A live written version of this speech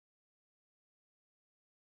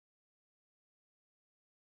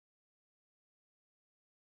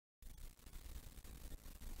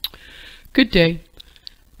Good day.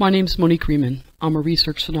 My name is Monique Riemann. I'm a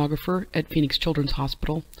research sonographer at Phoenix Children's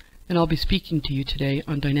Hospital, and I'll be speaking to you today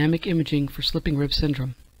on dynamic imaging for slipping rib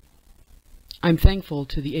syndrome. I'm thankful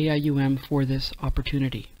to the AIUM for this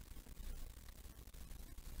opportunity.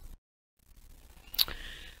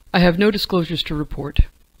 I have no disclosures to report.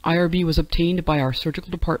 IRB was obtained by our surgical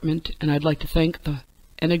department, and I'd like to thank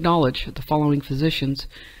and acknowledge the following physicians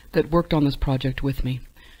that worked on this project with me: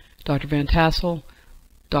 Dr. Van Tassel,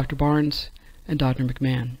 Dr. Barnes, and Dr.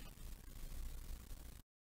 McMahon.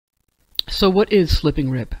 So what is slipping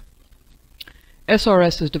rib?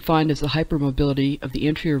 SRS is defined as the hypermobility of the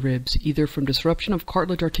anterior ribs, either from disruption of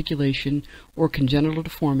cartilage articulation or congenital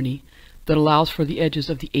deformity, that allows for the edges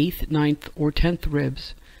of the 8th, 9th, or 10th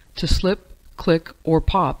ribs to slip, click, or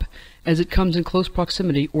pop as it comes in close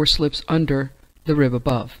proximity or slips under the rib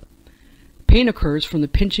above. Pain occurs from the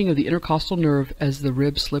pinching of the intercostal nerve as the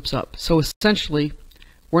rib slips up. So essentially,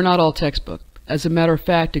 we're not all textbook. As a matter of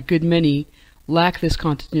fact, a good many lack this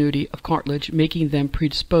continuity of cartilage, making them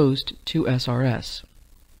predisposed to SRS.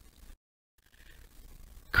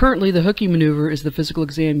 Currently, the hooking maneuver is the physical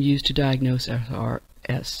exam used to diagnose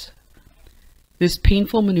SRS. This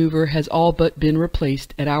painful maneuver has all but been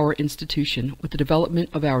replaced at our institution with the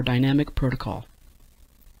development of our dynamic protocol.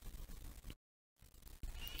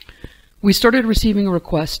 We started receiving a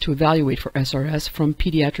request to evaluate for SRS from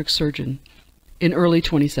pediatric surgeon in early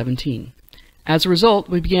 2017. As a result,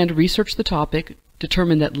 we began to research the topic,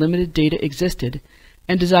 determined that limited data existed,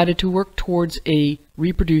 and decided to work towards a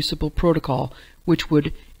reproducible protocol which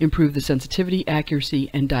would improve the sensitivity, accuracy,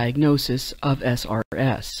 and diagnosis of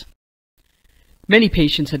SRS. Many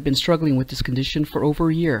patients had been struggling with this condition for over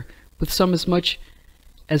a year, with some as much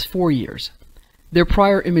as 4 years. Their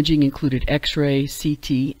prior imaging included X-ray,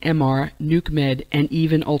 CT, MR, nuke med, and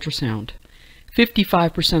even ultrasound.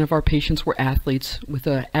 55% of our patients were athletes with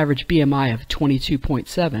an average BMI of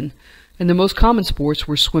 22.7, and the most common sports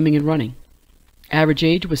were swimming and running. Average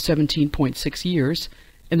age was 17.6 years,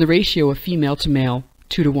 and the ratio of female to male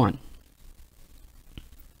 2:1.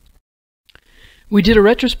 We did a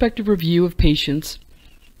retrospective review of patients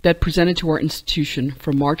that presented to our institution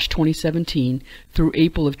from March 2017 through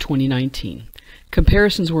April of 2019.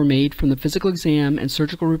 Comparisons were made from the physical exam and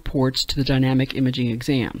surgical reports to the dynamic imaging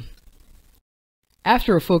exam.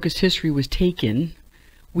 After a focused history was taken,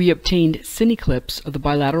 we obtained cine clips of the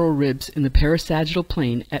bilateral ribs in the parasagittal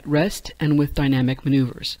plane at rest and with dynamic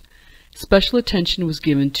maneuvers. Special attention was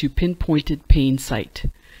given to pinpointed pain site.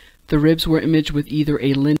 The ribs were imaged with either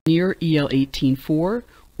a linear EL-18-4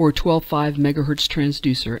 or 12.5 MHz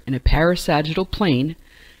transducer in a parasagittal plane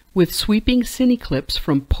with sweeping cine clips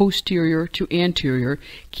from posterior to anterior,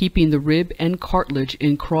 keeping the rib and cartilage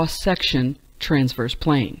in cross-section transverse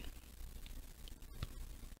plane.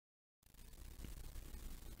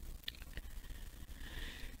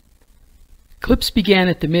 Clips began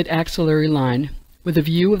at the mid-axillary line with a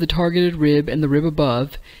view of the targeted rib and the rib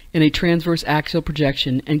above in a transverse axial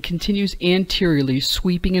projection, and continues anteriorly,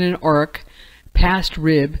 sweeping in an arc past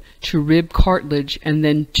rib to rib cartilage and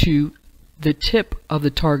then to the tip of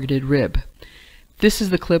the targeted rib. This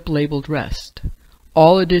is the clip labeled rest.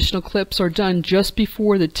 All additional clips are done just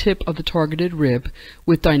before the tip of the targeted rib,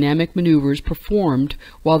 with dynamic maneuvers performed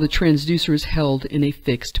while the transducer is held in a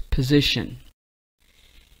fixed position.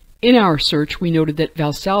 In our search, we noted that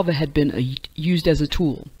Valsalva had been used as a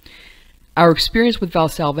tool. Our experience with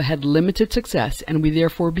Valsalva had limited success, and we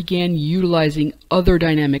therefore began utilizing other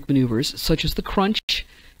dynamic maneuvers, such as the crunch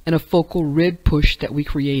and a focal rib push that we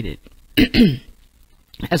created,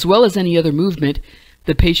 as well as any other movement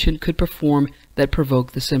the patient could perform that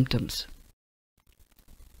provoked the symptoms.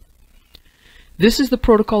 This is the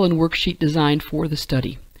protocol and worksheet designed for the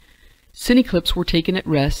study. Cine clips were taken at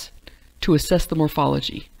rest to assess the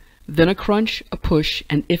morphology. Then a crunch, a push,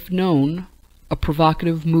 and if known, a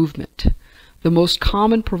provocative movement. The most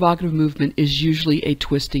common provocative movement is usually a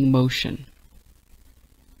twisting motion.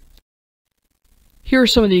 Here are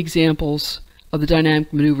some of the examples of the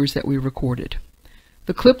dynamic maneuvers that we recorded.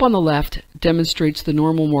 The clip on the left demonstrates the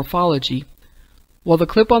normal morphology, while the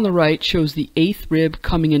clip on the right shows the 8th rib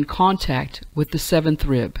coming in contact with the 7th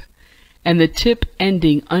rib, and the tip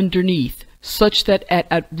ending underneath, such that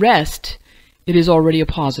at rest, it is already a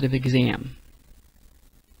positive exam.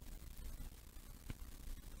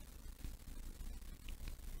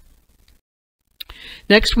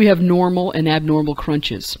 Next, we have normal and abnormal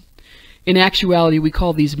crunches. In actuality, we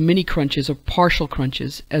call these mini crunches or partial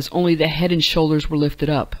crunches, as only the head and shoulders were lifted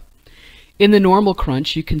up. In the normal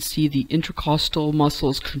crunch, you can see the intercostal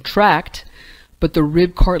muscles contract, but the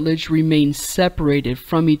rib cartilage remains separated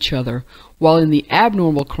from each other, while in the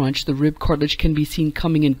abnormal crunch, the rib cartilage can be seen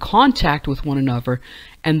coming in contact with one another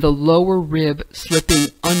and the lower rib slipping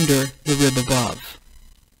under the rib above.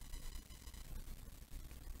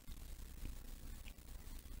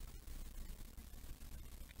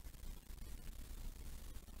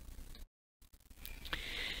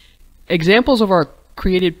 Examples of our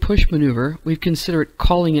created push maneuver, we've considered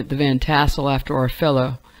calling it the Van Tassel after our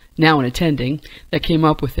fellow, now an attending, that came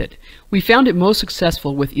up with it. We found it most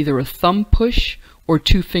successful with either a thumb push or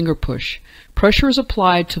two-finger push. Pressure is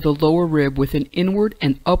applied to the lower rib with an inward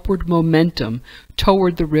and upward momentum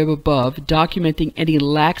toward the rib above, documenting any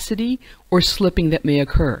laxity or slipping that may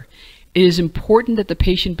occur. It is important that the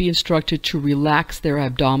patient be instructed to relax their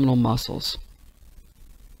abdominal muscles.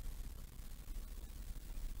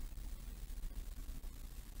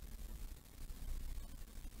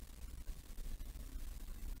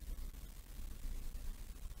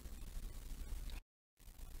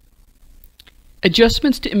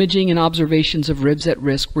 Adjustments to imaging and observations of ribs at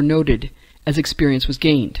risk were noted as experience was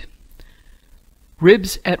gained.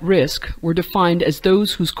 Ribs at risk were defined as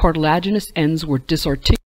those whose cartilaginous ends were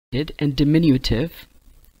disarticulated and diminutive,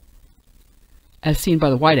 as seen by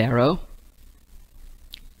the white arrow,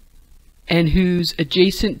 and whose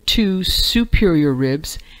adjacent two superior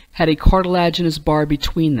ribs had a cartilaginous bar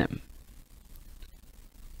between them.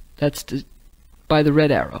 That's by the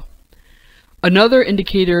red arrow. Another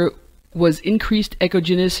indicator was increased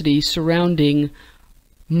echogenicity surrounding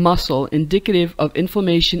muscle, indicative of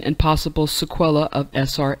inflammation and possible sequela of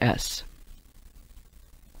SRS.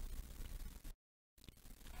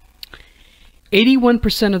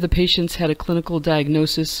 81% of the patients had a clinical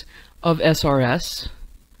diagnosis of SRS.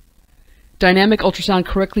 Dynamic ultrasound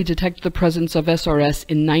correctly detected the presence of SRS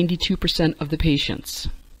in 92% of the patients.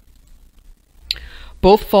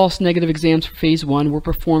 Both false negative exams for phase 1 were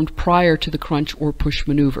performed prior to the crunch or push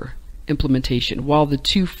maneuver implementation, while the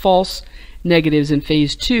two false negatives in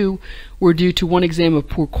phase 2 were due to one exam of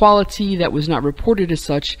poor quality that was not reported as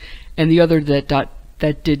such, and the other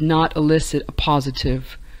that did not elicit a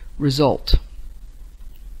positive result.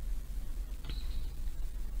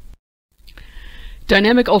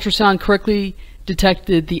 Dynamic ultrasound correctly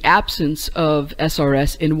detected the absence of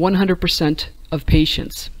SRS in 100% of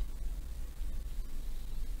patients.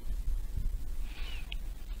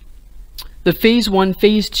 The phase 1,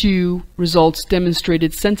 phase 2 results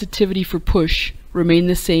demonstrated sensitivity for push remained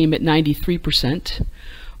the same at 93%.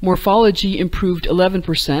 Morphology improved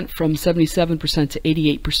 11% from 77% to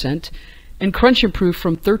 88%, and crunch improved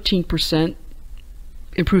 13%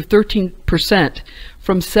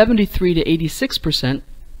 from 73 to 86%,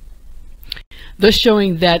 thus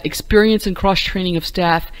showing that experience and cross-training of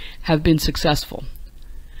staff have been successful.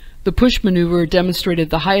 The push maneuver demonstrated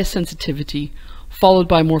the highest sensitivity, followed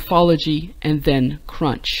by morphology and then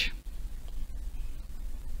crunch.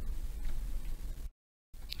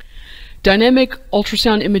 Dynamic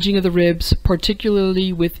ultrasound imaging of the ribs,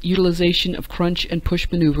 particularly with utilization of crunch and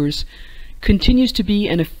push maneuvers, continues to be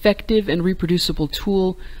an effective and reproducible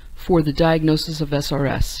tool for the diagnosis of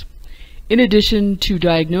SRS. In addition to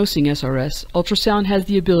diagnosing SRS, ultrasound has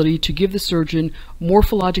the ability to give the surgeon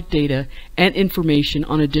morphologic data and information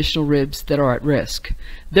on additional ribs that are at risk,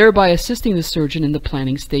 thereby assisting the surgeon in the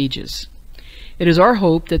planning stages. It is our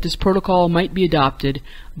hope that this protocol might be adopted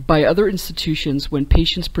by other institutions when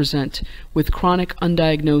patients present with chronic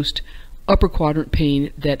undiagnosed upper quadrant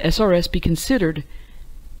pain, that SRS be considered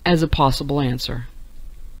as a possible answer.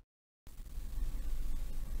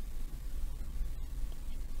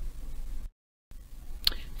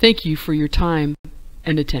 Thank you for your time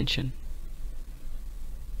and attention.